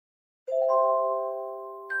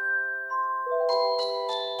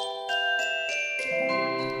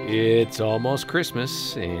It's almost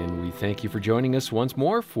Christmas, and we thank you for joining us once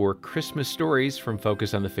more for Christmas Stories from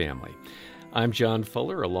Focus on the Family. I'm John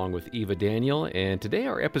Fuller, along with Eva Daniel, and today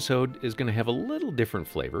our episode is going to have a little different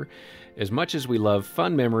flavor. As much as we love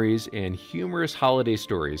fun memories and humorous holiday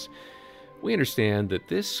stories, we understand that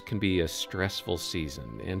this can be a stressful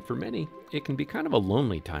season, and for many, it can be kind of a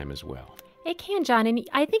lonely time as well. It can, John, and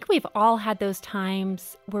I think we've all had those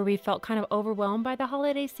times where we felt kind of overwhelmed by the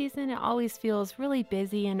holiday season. It always feels really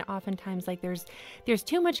busy, and oftentimes like there's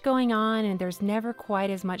too much going on, and there's never quite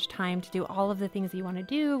as much time to do all of the things that you want to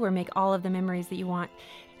do or make all of the memories that you want.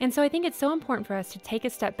 And so I think it's so important for us to take a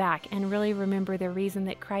step back and really remember the reason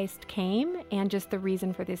that Christ came and just the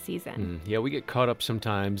reason for this season. Yeah, we get caught up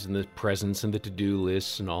sometimes in the presents and the to-do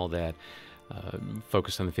lists and all that.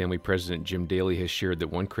 Focus on the Family President Jim Daly has shared that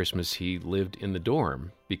one Christmas he lived in the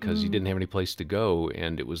dorm because he didn't have any place to go,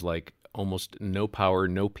 and it was like almost no power,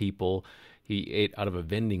 no people. He ate out of a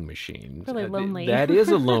vending machine. Really lonely. That is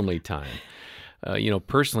a lonely time.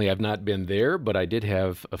 Personally, I've not been there, but I did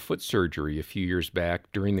have a foot surgery a few years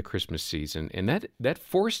back during the Christmas season, and that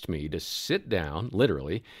forced me to sit down,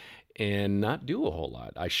 literally, and not do a whole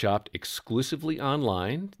lot. I shopped exclusively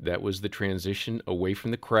online. That was the transition away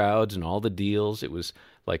from the crowds and all the deals. It was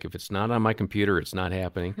like, if it's not on my computer, it's not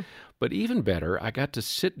happening. But even better, I got to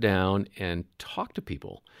sit down and talk to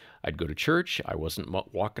people. I'd go to church. I wasn't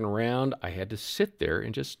walking around. I had to sit there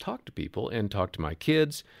and just talk to people and talk to my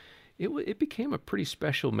kids. It became a pretty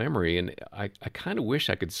special memory, and I kind of wish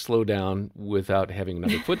I could slow down without having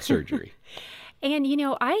another foot surgery. And,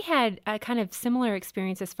 I had a kind of similar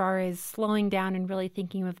experience as far as slowing down and really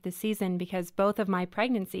thinking of the season, because both of my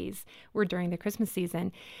pregnancies were during the Christmas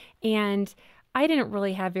season. And I didn't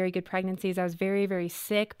really have very good pregnancies. I was very, very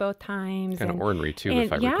sick both times. Kind of ornery, too,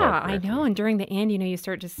 if I recall correctly. I know. And during the end, you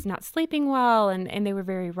start just not sleeping well, and they were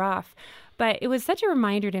very rough. But it was such a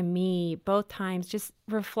reminder to me both times, just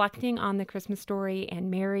reflecting on the Christmas story and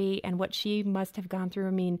Mary and what she must have gone through.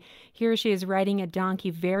 I mean, here she is riding a donkey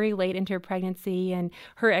very late into her pregnancy, and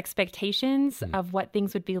her expectations of what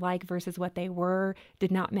things would be like versus what they were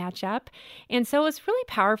did not match up. And so it was a really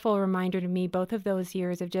powerful reminder to me, both of those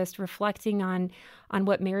years, of just reflecting on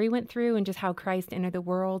what Mary went through and just how Christ entered the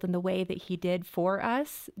world and the way that he did for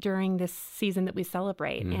us during this season that we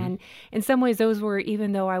celebrate. And in some ways, those were,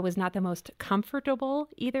 even though I was not the most comfortable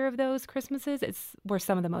either of those Christmases, were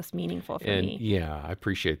some of the most meaningful for me. Yeah, I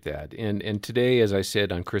appreciate that. And today, as I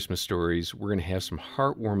said on Christmas Stories, we're going to have some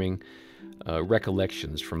heartwarming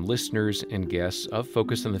recollections from listeners and guests of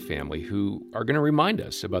Focus on the Family who are going to remind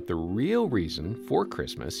us about the real reason for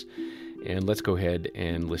Christmas. And let's go ahead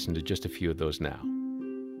and listen to just a few of those now.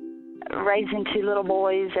 Raising two little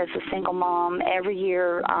boys as a single mom, every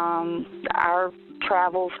year our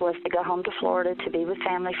travels was to go home to Florida to be with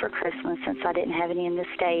family for Christmas, since I didn't have any in the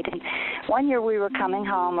state. And one year we were coming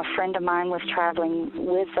home, a friend of mine was traveling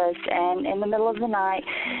with us, and in the middle of the night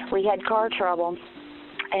we had car trouble.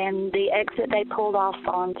 And the exit they pulled off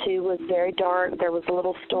onto was very dark. There was a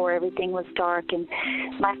little store. Everything was dark. And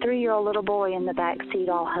my 3-year-old little boy in the back seat,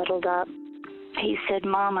 all huddled up, he said,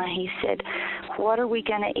 "Mama," he said, "what are we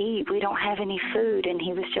going to eat? We don't have any food." And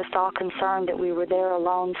he was just all concerned that we were there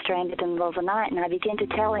alone, stranded in the middle of the night. And I began to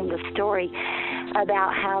tell him the story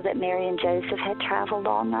about how that Mary and Joseph had traveled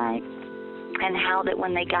all night, and how that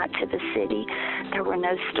when they got to the city, there were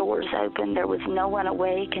no stores open, there was no one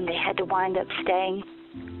awake, and they had to wind up staying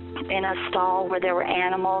in a stall where there were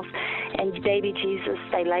animals. And baby Jesus,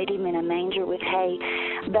 they laid him in a manger with hay.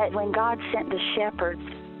 But when God sent the shepherds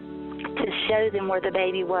to show them where the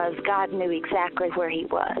baby was, God knew exactly where he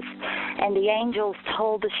was. And the angels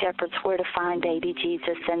told the shepherds where to find baby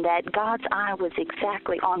Jesus, and that God's eye was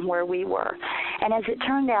exactly on where we were. And as it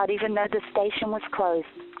turned out, even though the station was closed,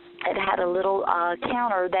 it had a little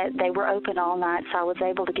counter that they were open all night, so I was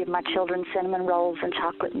able to give my children cinnamon rolls and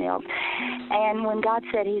chocolate milk. And when God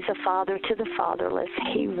said he's a father to the fatherless,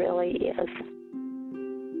 he really is.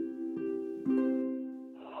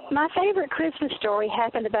 My favorite Christmas story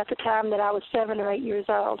happened about the time that I was 7 or 8 years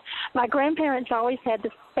old. My grandparents always had the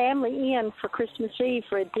family in for Christmas Eve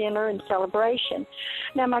for a dinner and celebration.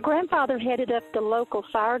 Now, my grandfather headed up the local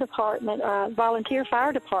fire department, volunteer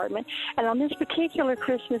fire department, and on this particular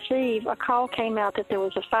Christmas Eve, a call came out that there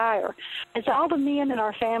was a fire. As all the men in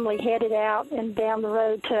our family headed out and down the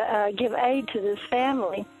road to give aid to this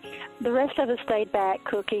family, The rest of us stayed back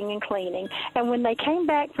cooking and cleaning. And when they came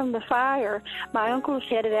back from the fire, my uncles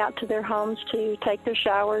headed out to their homes to take their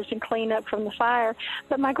showers and clean up from the fire.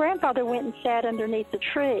 But my grandfather went and sat underneath the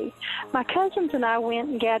tree. My cousins and I went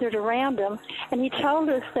and gathered around him, and he told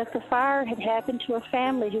us that the fire had happened to a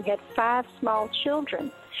family who had 5 small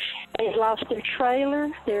children. They had lost their trailer,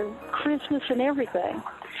 their Christmas, and everything.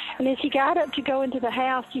 And as he got up to go into the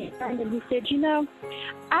house, he turned and he said,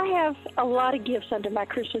 I have a lot of gifts under my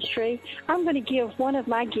Christmas tree. I'm going to give one of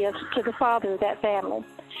my gifts to the father of that family.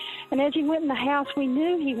 And as he went in the house, we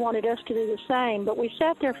knew he wanted us to do the same, but we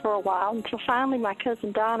sat there for a while until finally my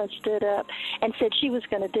cousin Donna stood up and said she was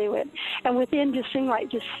going to do it. And within just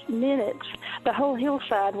minutes, the whole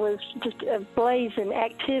hillside was just ablaze in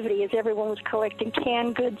activity as everyone was collecting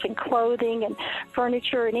canned goods and clothing and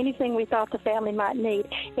furniture and anything we thought the family might need,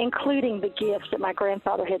 including the gifts that my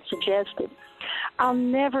grandfather had suggested. I'll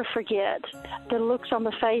never forget the looks on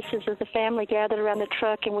the faces of the family gathered around the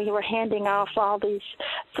truck, and we were handing off all these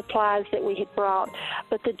supplies that we had brought.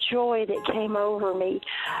 But the joy that came over me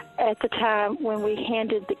at the time when we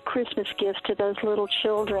handed the Christmas gifts to those little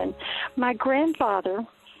children. My grandfather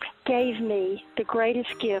gave me the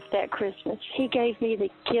greatest gift that Christmas. He gave me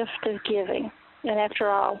the gift of giving. And after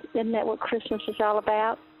all, isn't that what Christmas is all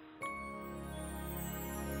about?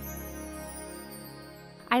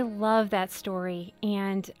 I love that story,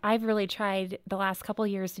 and I've really tried the last couple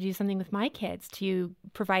of years to do something with my kids to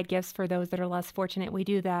provide gifts for those that are less fortunate. We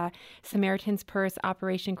do the Samaritan's Purse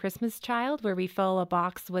Operation Christmas Child, where we fill a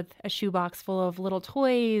box with a shoebox full of little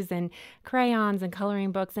toys and crayons and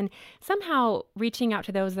coloring books, and somehow reaching out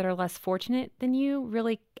to those that are less fortunate than you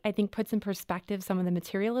really, I think, puts in perspective some of the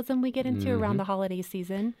materialism we get into around the holiday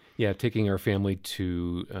season. Yeah, taking our family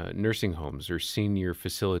to nursing homes or senior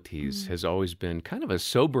facilities has always been kind of a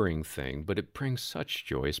sobering thing, but it brings such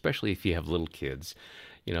joy, especially if you have little kids.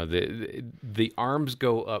 The arms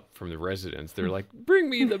go up from the residents. They're like, bring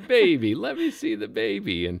me the baby. Let me see the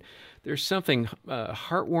baby. And there's something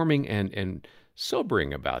heartwarming and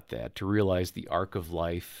sobering about that, to realize the arc of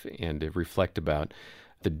life and to reflect about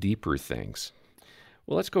the deeper things.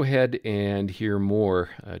 Well, let's go ahead and hear more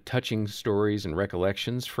touching stories and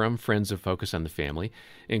recollections from friends of Focus on the Family,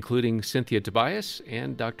 including Cynthia Tobias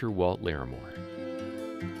and Dr. Walt Larimore.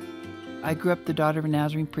 I grew up the daughter of a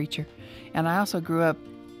Nazarene preacher, and I also grew up,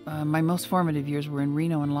 my most formative years were in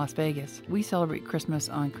Reno and Las Vegas. We celebrate Christmas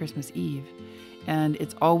on Christmas Eve, and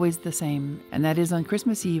it's always the same. And that is, on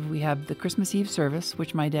Christmas Eve, we have the Christmas Eve service,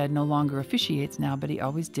 which my dad no longer officiates now, but he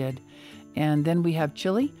always did. And then we have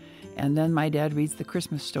chili, and then my dad reads the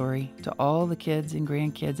Christmas story to all the kids and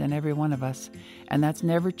grandkids and every one of us, and that's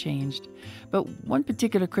never changed. But one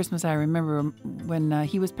particular Christmas I remember when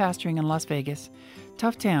he was pastoring in Las Vegas,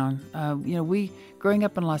 tough town. We, growing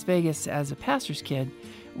up in Las Vegas as a pastor's kid,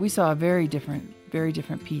 we saw a very different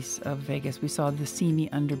piece of Vegas. We saw the seamy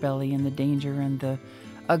underbelly and the danger and the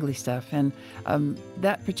ugly stuff. And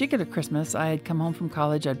that particular Christmas, I had come home from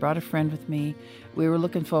college. I'd brought a friend with me. We were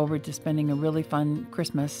looking forward to spending a really fun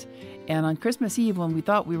Christmas. And on Christmas Eve, when we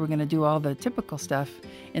thought we were going to do all the typical stuff,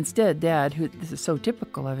 instead, Dad, this is so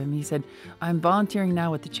typical of him, he said, I'm volunteering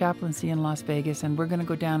now with the chaplaincy in Las Vegas, and we're going to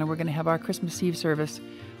go down and we're going to have our Christmas Eve service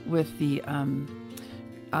with the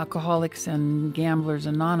Alcoholics and Gamblers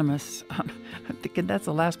Anonymous. I'm thinking that's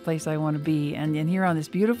the last place I want to be. And here on this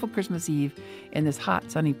beautiful Christmas Eve in this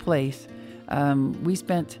hot, sunny place, we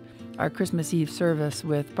spent our Christmas Eve service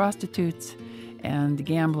with prostitutes and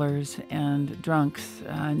gamblers and drunks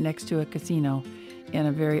next to a casino in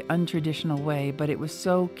a very untraditional way. But it was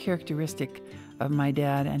so characteristic of my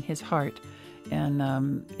dad and his heart.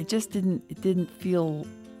 And it just didn't feel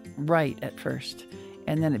right at first.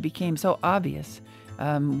 And then it became so obvious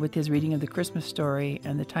with his reading of the Christmas story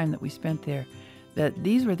and the time that we spent there, that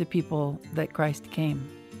these were the people that Christ came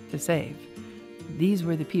to save. These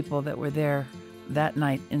were the people that were there that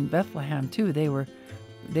night in Bethlehem too. They were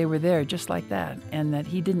there just like that, and that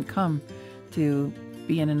he didn't come to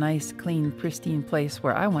be in a nice, clean, pristine place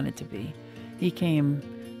where I wanted to be. He came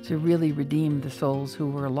to really redeem the souls who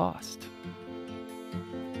were lost.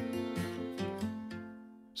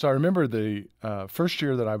 So I remember the first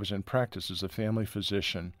year that I was in practice as a family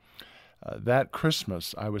physician. That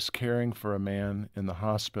Christmas, I was caring for a man in the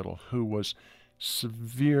hospital who was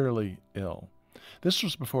severely ill. This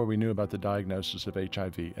was before we knew about the diagnosis of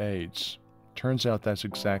HIV/AIDS. Turns out that's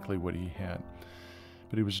exactly what he had.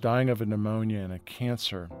 But he was dying of a pneumonia and a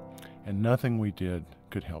cancer, and nothing we did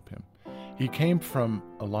could help him. He came from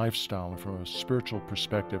a lifestyle and from a spiritual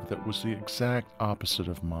perspective that was the exact opposite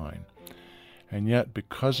of mine. And yet,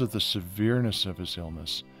 because of the severeness of his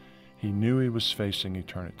illness, he knew he was facing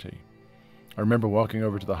eternity. I remember walking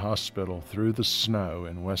over to the hospital through the snow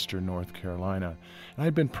in western North Carolina, and I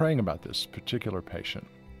had been praying about this particular patient.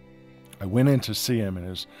 I went in to see him, and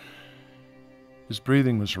his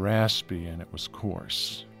breathing was raspy and it was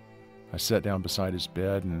coarse. I sat down beside his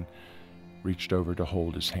bed and reached over to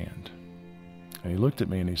hold his hand. And he looked at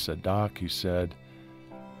me and he said, "Doc," he said,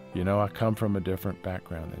 "you know, I come from a different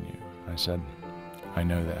background than you." I said, "I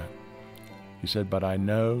know that." He said, "But I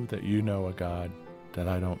know that you know a God that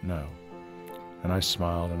I don't know." And I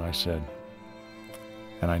smiled and I said,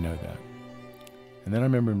 "And I know that." And then I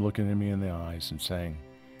remember him looking at me in the eyes and saying,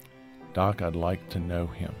 "Doc, I'd like to know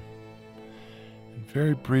him." And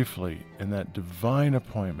very briefly, in that divine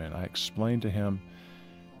appointment, I explained to him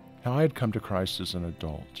how I had come to Christ as an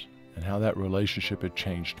adult and how that relationship had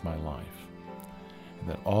changed my life. And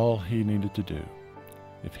that all he needed to do,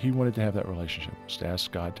 if he wanted to have that relationship, was to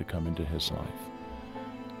ask God to come into his life.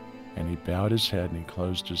 And he bowed his head and he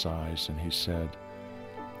closed his eyes and he said,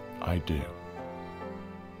 "I do."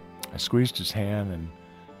 I squeezed his hand and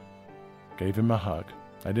gave him a hug.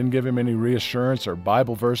 I didn't give him any reassurance or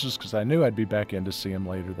Bible verses because I knew I'd be back in to see him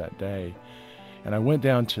later that day. And I went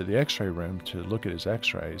down to the x-ray room to look at his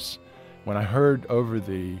x-rays when I heard over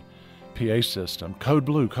the PA system, "Code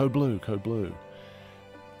blue, code blue, code blue."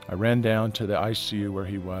 I ran down to the ICU where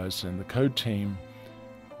he was, and the code team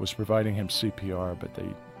was providing him CPR, but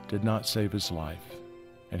they did not save his life,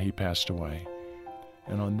 and he passed away.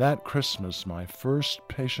 And on that Christmas, my first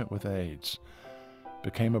patient with AIDS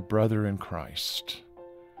became a brother in Christ.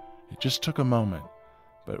 It just took a moment,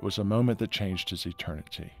 but it was a moment that changed his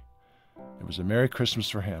eternity. It was a Merry Christmas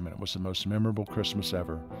for him, and it was the most memorable Christmas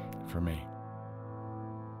ever for me.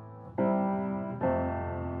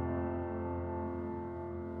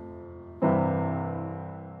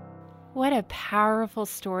 What a powerful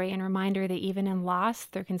story and reminder that even in loss,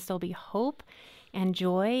 there can still be hope and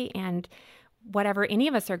joy, and whatever any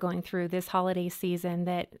of us are going through this holiday season,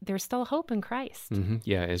 that there's still hope in Christ. Mm-hmm.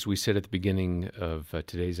 Yeah, as we said at the beginning of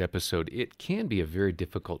today's episode, it can be a very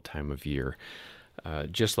difficult time of year.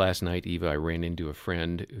 Just last night, Eva, I ran into a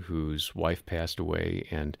friend whose wife passed away,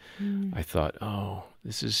 and I thought, oh,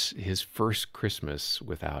 this is his first Christmas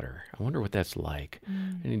without her. I wonder what that's like.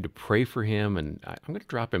 I need to pray for him, and I'm going to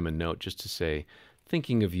drop him a note just to say,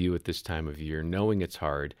 thinking of you at this time of year, knowing it's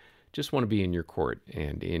hard, just want to be in your court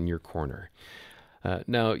and in your corner.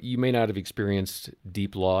 Now, you may not have experienced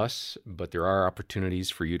deep loss, but there are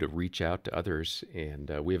opportunities for you to reach out to others. And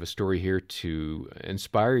we have a story here to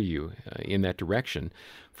inspire you in that direction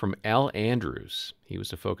from Al Andrews. He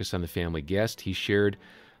was a Focus on the Family guest. He shared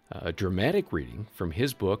a dramatic reading from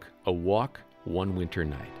his book, A Walk One Winter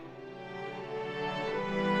Night.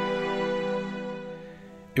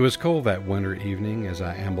 It was cold that winter evening as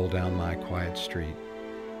I ambled down my quiet street.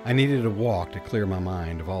 I needed a walk to clear my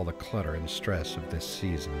mind of all the clutter and stress of this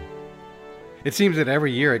season. It seems that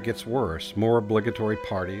every year it gets worse. More obligatory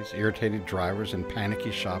parties, irritated drivers, and panicky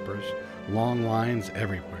shoppers, long lines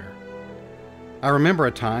everywhere. I remember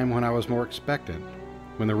a time when I was more expectant,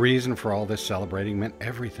 when the reason for all this celebrating meant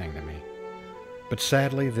everything to me. But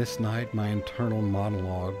sadly, this night my internal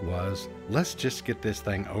monologue was, let's just get this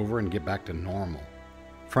thing over and get back to normal.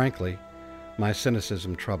 Frankly, my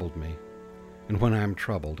cynicism troubled me. And when I am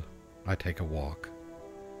troubled, I take a walk.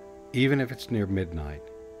 Even if it's near midnight,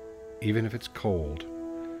 even if it's cold,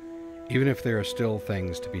 even if there are still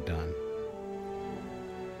things to be done.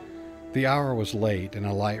 The hour was late and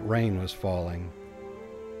a light rain was falling.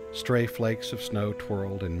 Stray flakes of snow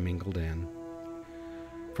twirled and mingled in.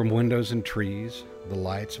 From windows and trees, the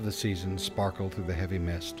lights of the season sparkled through the heavy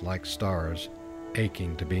mist like stars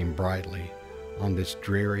aching to beam brightly on this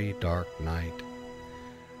dreary, dark night.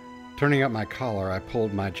 Turning up my collar, I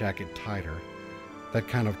pulled my jacket tighter. That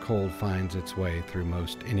kind of cold finds its way through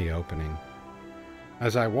most any opening.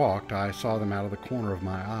 As I walked, I saw them out of the corner of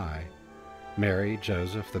my eye. Mary,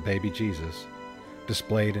 Joseph, the baby Jesus,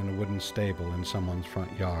 displayed in a wooden stable in someone's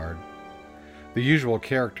front yard. The usual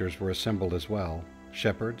characters were assembled as well: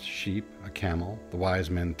 shepherds, sheep, a camel, the wise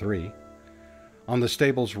men 3. On the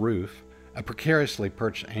stable's roof, a precariously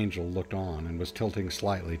perched angel looked on and was tilting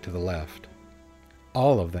slightly to the left.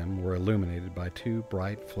 All of them were illuminated by 2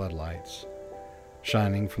 bright floodlights,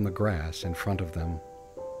 shining from the grass in front of them.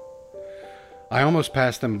 I almost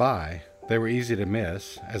passed them by. They were easy to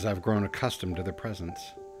miss, as I've grown accustomed to their presence.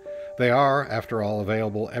 They are, after all,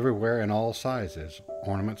 available everywhere in all sizes: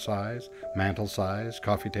 ornament size, mantle size,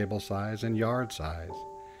 coffee table size, and yard size.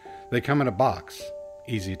 They come in a box,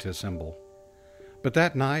 easy to assemble. But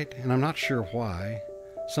that night, and I'm not sure why,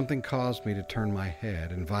 something caused me to turn my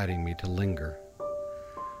head, inviting me to linger.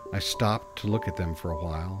 I stopped to look at them for a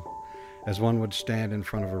while, as one would stand in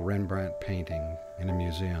front of a Rembrandt painting in a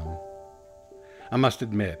museum. I must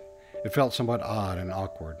admit, it felt somewhat odd and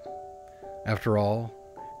awkward. After all,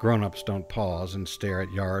 grown-ups don't pause and stare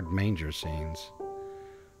at yard manger scenes.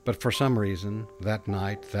 But for some reason, that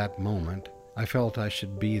night, that moment, I felt I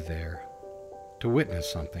should be there, to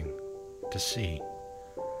witness something, to see.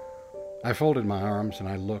 I folded my arms and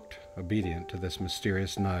I looked, obedient to this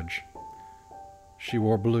mysterious nudge. She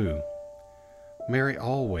wore blue. Mary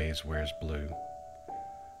always wears blue.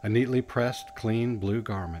 A neatly pressed, clean blue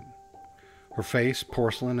garment. Her face,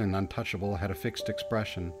 porcelain and untouchable, had a fixed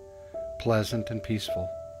expression, pleasant and peaceful.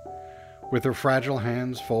 With her fragile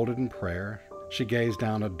hands folded in prayer, she gazed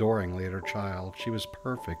down adoringly at her child. She was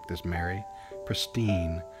perfect, this Mary,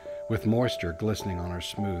 pristine, with moisture glistening on her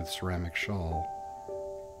smooth ceramic shawl.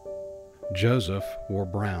 Joseph wore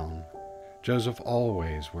brown. Joseph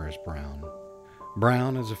always wears brown.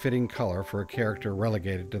 Brown is a fitting color for a character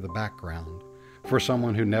relegated to the background, for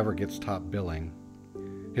someone who never gets top billing.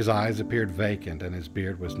 His eyes appeared vacant and his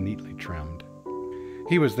beard was neatly trimmed.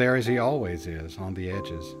 He was there as he always is, on the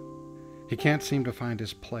edges. He can't seem to find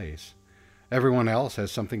his place. Everyone else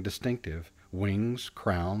has something distinctive, wings,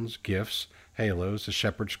 crowns, gifts, halos, a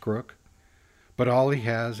shepherd's crook. But all he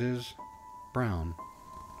has is brown.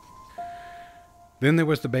 Then there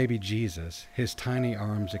was the baby Jesus, his tiny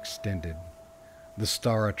arms extended, the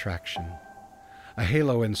star attraction. A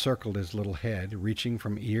halo encircled his little head, reaching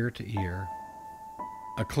from ear to ear.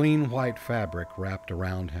 A clean white fabric wrapped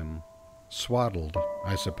around him. Swaddled,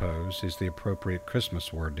 I suppose, is the appropriate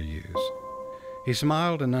Christmas word to use. He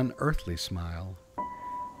smiled an unearthly smile.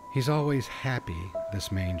 He's always happy,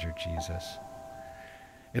 this manger Jesus.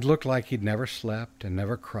 It looked like he'd never slept and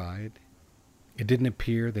never cried. It didn't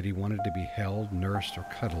appear that he wanted to be held, nursed, or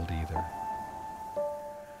cuddled either.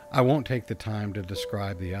 I won't take the time to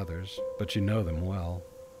describe the others, but you know them well.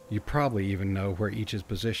 You probably even know where each is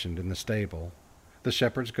positioned in the stable. The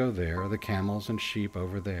shepherds go there, the camels and sheep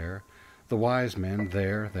over there, the wise men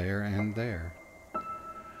there, and there.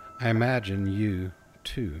 I imagine you,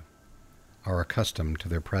 too, are accustomed to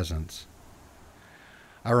their presence.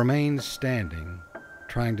 I remained standing,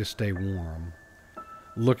 trying to stay warm.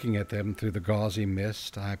 Looking at them through the gauzy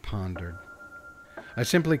mist, I pondered. I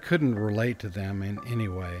simply couldn't relate to them in any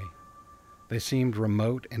way. They seemed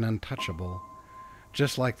remote and untouchable,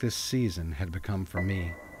 just like this season had become for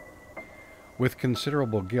me. With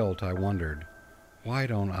considerable guilt, I wondered, why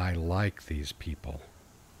don't I like these people?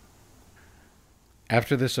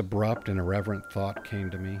 After this abrupt and irreverent thought came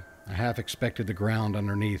to me, I half expected the ground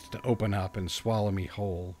underneath to open up and swallow me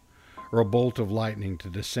whole, or a bolt of lightning to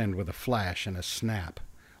descend with a flash and a snap,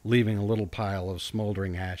 leaving a little pile of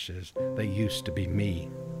smoldering ashes that used to be me.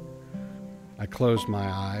 I closed my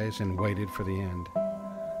eyes and waited for the end.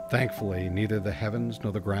 Thankfully, neither the heavens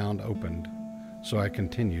nor the ground opened, so I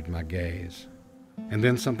continued my gaze. And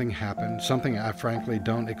then something happened, something I frankly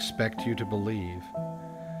don't expect you to believe.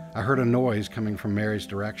 I heard a noise coming from Mary's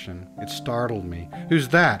direction. It startled me. "Who's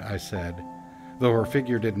that?" I said. Though her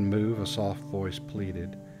figure didn't move, a soft voice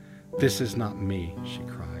pleaded. "This is not me," she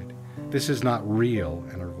cried. "This is not real,"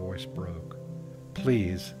 and her voice broke.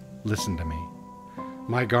 "Please, listen to me.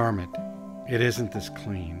 My garment, it isn't this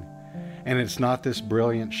clean, and it's not this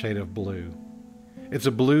brilliant shade of blue. It's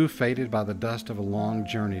a blue faded by the dust of a long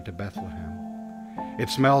journey to Bethlehem. It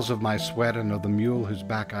smells of my sweat and of the mule whose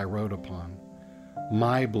back I rode upon.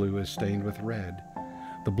 My blue is stained with red,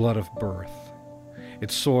 the blood of birth.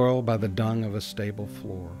 It's soiled by the dung of a stable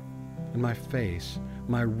floor. And my face,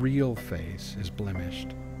 my real face, is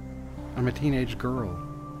blemished. I'm a teenage girl.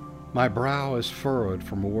 My brow is furrowed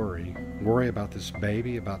from worry about this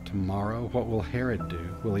baby, about tomorrow. What will Herod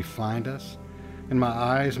do? Will he find us? And my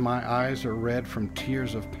eyes are red from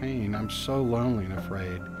tears of pain. I'm so lonely and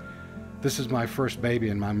afraid. This is my first baby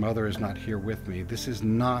and my mother is not here with me. This is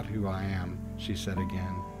not who I am," she said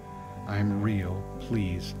again. "I am real.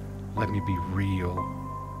 Please, let me be real."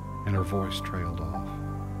 And her voice trailed off.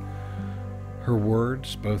 Her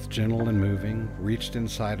words, both gentle and moving, reached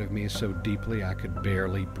inside of me so deeply I could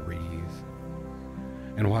barely breathe.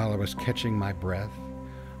 And while I was catching my breath,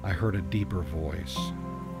 I heard a deeper voice.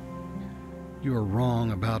 "You are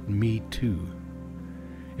wrong about me too."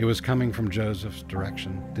 It was coming from Joseph's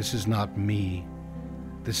direction. "This is not me.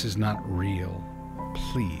 This is not real.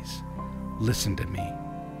 Please, listen to me,"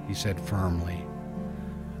 he said firmly.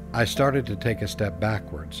 I started to take a step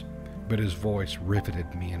backwards, but his voice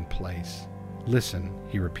riveted me in place. "Listen,"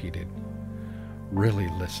 he repeated. "Really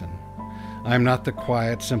listen. I am not the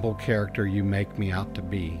quiet, simple character you make me out to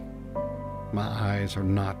be. My eyes are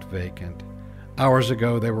not vacant. Hours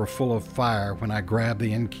ago they were full of fire when I grabbed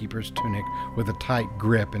the innkeeper's tunic with a tight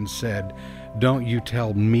grip and said, "Don't you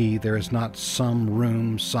tell me there is not some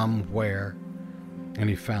room somewhere." And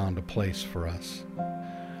he found a place for us.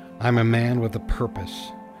 I'm a man with a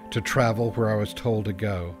purpose, to travel where I was told to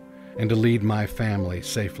go and to lead my family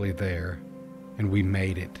safely there. And we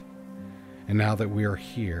made it. And now that we are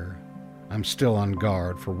here, I'm still on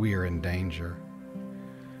guard, for we are in danger.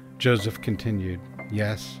 Joseph continued,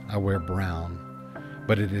 "Yes, I wear brown,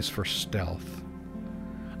 but it is for stealth.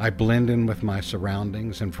 I blend in with my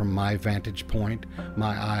surroundings, and from my vantage point,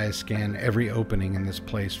 my eyes scan every opening in this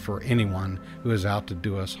place for anyone who is out to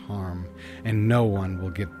do us harm, and no one will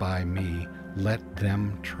get by me. Let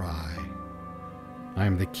them try. I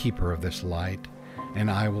am the keeper of this light, and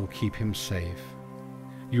I will keep him safe.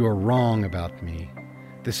 You are wrong about me.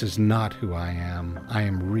 This is not who I am. I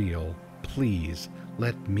am real. Please,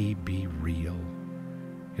 let me be real."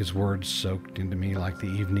 His words soaked into me like the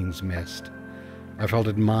evening's mist. I felt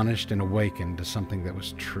admonished and awakened to something that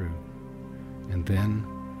was true. And then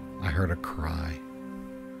I heard a cry.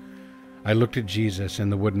 I looked at Jesus in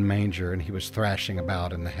the wooden manger, and he was thrashing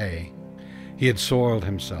about in the hay. He had soiled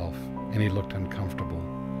himself, and he looked uncomfortable.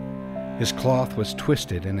 His cloth was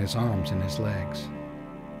twisted in his arms and his legs.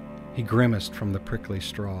 He grimaced from the prickly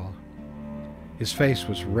straw. His face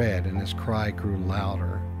was red, and his cry grew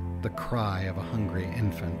louder, the cry of a hungry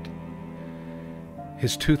infant.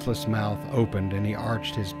 His toothless mouth opened, and he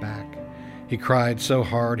arched his back. He cried so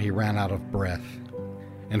hard he ran out of breath,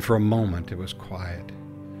 and for a moment it was quiet.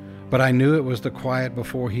 But I knew it was the quiet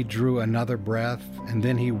before he drew another breath, and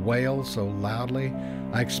then he wailed so loudly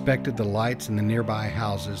I expected the lights in the nearby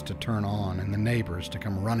houses to turn on and the neighbors to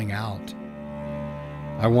come running out.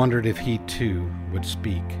 I wondered if he too would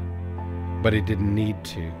speak, but he didn't need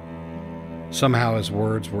to. Somehow his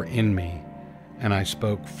words were in me, and I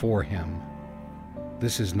spoke for him.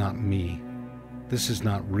 "This is not me. This is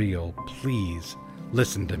not real. Please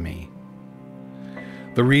listen to me.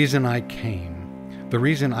 The reason I came, the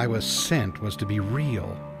reason I was sent, was to be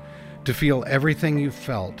real, to feel everything you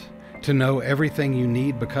felt, to know everything you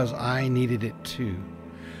need because I needed it too,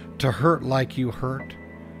 to hurt like you hurt,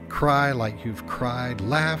 cry like you've cried,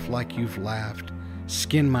 laugh like you've laughed,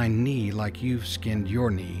 skin my knee like you've skinned your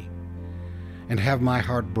knee, and have my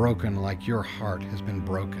heart broken like your heart has been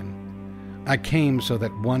broken. I came so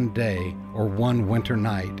that one day or one winter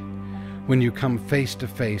night, when you come face to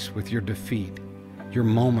face with your defeat, your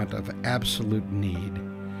moment of absolute need,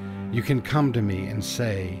 you can come to me and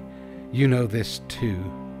say, 'You know this too.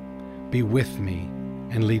 Be with me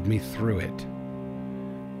and lead me through it.'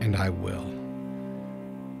 And I will.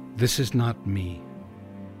 This is not me.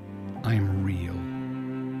 I am real.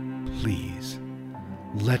 Please,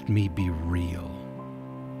 let me be real."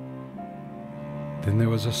 Then there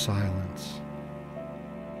was a silence,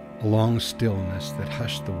 a long stillness that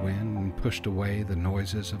hushed the wind and pushed away the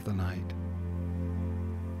noises of the night.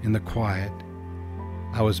 In the quiet,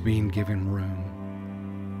 I was being given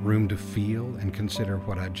room to feel and consider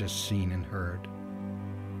what I'd just seen and heard.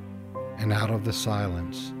 And out of the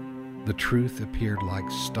silence, the truth appeared like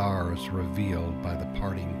stars revealed by the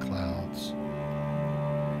parting clouds.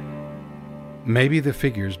 Maybe the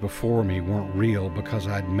figures before me weren't real because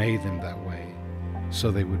I'd made them that way, so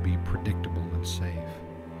they would be predictable and safe.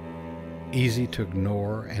 Easy to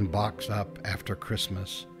ignore and box up after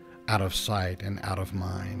Christmas, out of sight and out of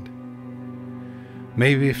mind.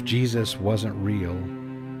 Maybe if Jesus wasn't real,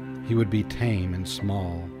 he would be tame and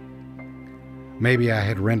small. Maybe I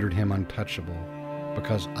had rendered him untouchable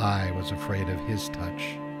because I was afraid of his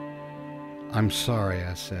touch. "I'm sorry,"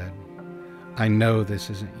 I said. "I know this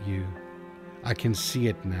isn't you. I can see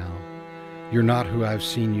it now. You're not who I've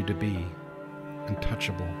seen you to be.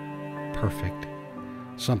 Untouchable, perfect,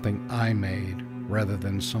 something I made rather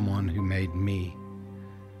than someone who made me.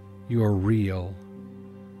 You are real.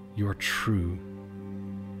 You are true.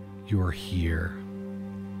 You are here."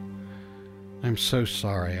 "I'm so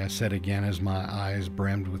sorry," I said again as my eyes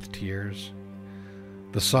brimmed with tears.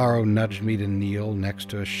 The sorrow nudged me to kneel next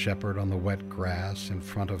to a shepherd on the wet grass in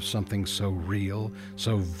front of something so real,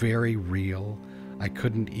 so very real, I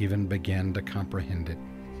couldn't even begin to comprehend it.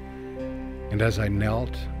 And as I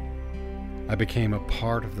knelt, I became a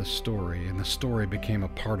part of the story, and the story became a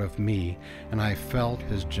part of me, and I felt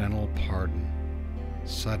his gentle pardon.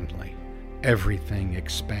 Suddenly, everything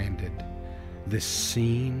expanded. This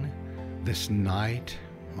scene, this night,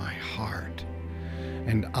 my heart,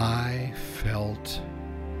 and I felt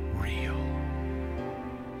real.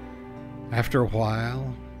 After a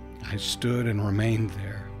while, I stood and remained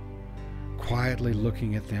there, quietly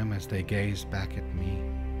looking at them as they gazed back at me.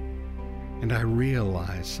 And I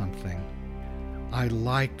realized something. I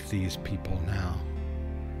liked these people now,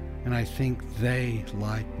 and I think they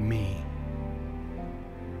like me.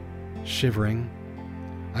 Shivering,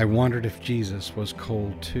 I wondered if Jesus was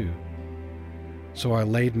cold too. So I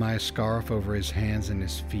laid my scarf over his hands and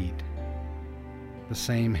his feet, the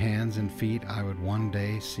same hands and feet I would one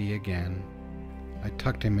day see again. I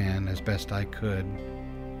tucked him in as best I could.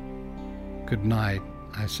 "Good night,"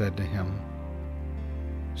 I said to him.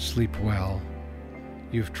 "Sleep well.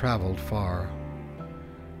 You've traveled far."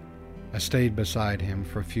 I stayed beside him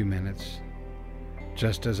for a few minutes,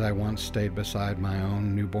 just as I once stayed beside my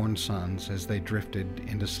own newborn sons as they drifted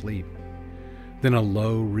into sleep. Then a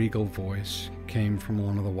low, regal voice came from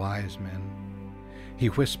one of the wise men. He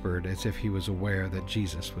whispered as if he was aware that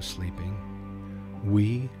Jesus was sleeping.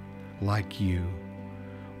 "We, like you,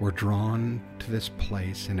 were drawn to this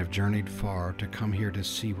place and have journeyed far to come here to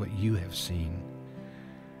see what you have seen.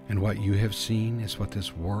 And what you have seen is what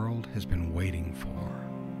this world has been waiting for."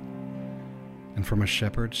 And from a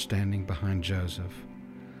shepherd standing behind Joseph,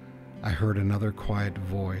 I heard another quiet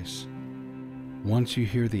voice. "Once you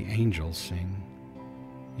hear the angels sing,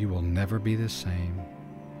 you will never be the same.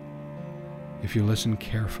 If you listen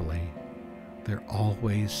carefully, they're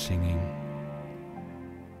always singing."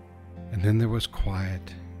 And then there was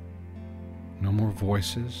quiet. No more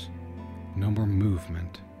voices, no more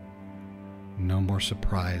movement, no more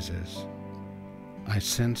surprises. I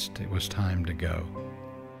sensed it was time to go.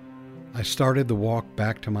 I started the walk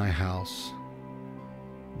back to my house.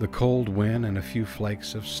 The cold wind and a few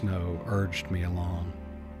flakes of snow urged me along.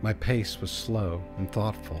 My pace was slow and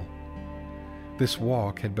thoughtful. This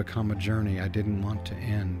walk had become a journey I didn't want to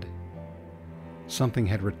end. Something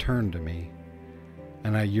had returned to me,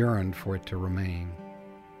 and I yearned for it to remain.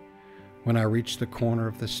 When I reached the corner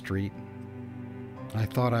of the street, I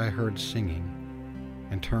thought I heard singing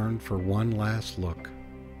and turned for one last look.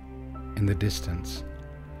 In the distance,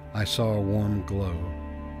 I saw a warm glow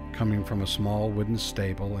coming from a small wooden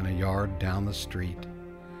stable in a yard down the street,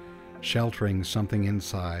 sheltering something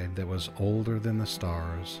inside that was older than the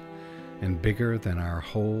stars and bigger than our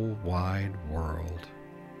whole wide world.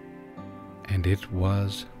 And it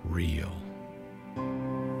was real.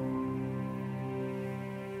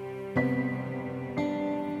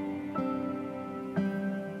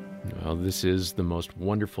 Well, this is the most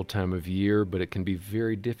wonderful time of year, but it can be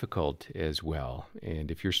very difficult as well.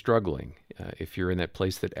 And if you're struggling, if you're in that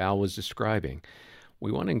place that Al was describing,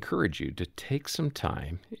 we want to encourage you to take some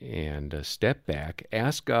time and step back,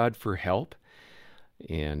 ask God for help,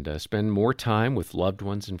 and spend more time with loved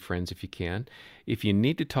ones and friends if you can. If you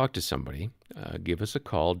need to talk to somebody, give us a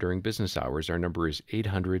call during business hours. Our number is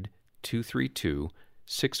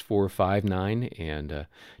 800-232-6459, and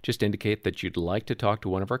just indicate that you'd like to talk to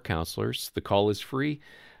one of our counselors. The call is free.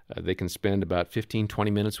 They can spend about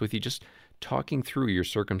 15-20 minutes with you just talking through your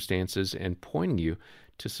circumstances and pointing you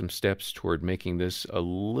to some steps toward making this a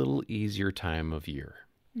little easier time of year.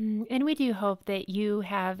 And we do hope that you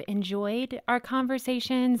have enjoyed our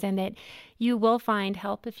conversations and that you will find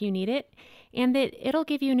help if you need it, and that it'll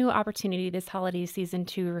give you a new opportunity this holiday season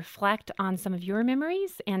to reflect on some of your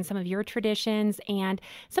memories and some of your traditions and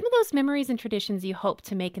some of those memories and traditions you hope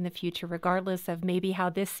to make in the future, regardless of maybe how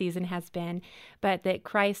this season has been, but that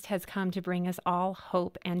Christ has come to bring us all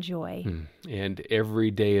hope and joy. And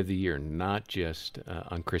every day of the year, not just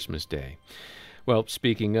on Christmas Day. Well,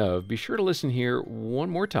 speaking of, be sure to listen here one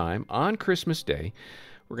more time on Christmas Day.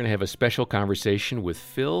 We're going to have a special conversation with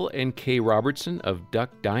Phil and Kay Robertson of Duck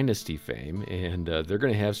Dynasty fame, and they're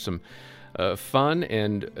going to have some fun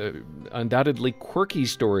and undoubtedly quirky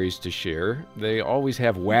stories to share. They always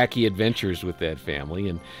have wacky adventures with that family,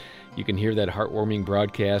 and you can hear that heartwarming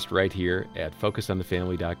broadcast right here at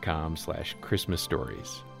focusonthefamily.com/Christmas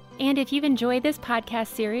stories. And if you've enjoyed this podcast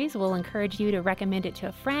series, we'll encourage you to recommend it to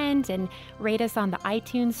a friend and rate us on the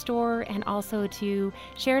iTunes store, and also to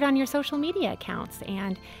share it on your social media accounts.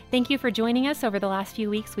 And thank you for joining us over the last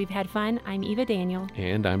few weeks. We've had fun. I'm Eva Daniel.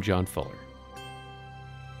 And I'm John Fuller.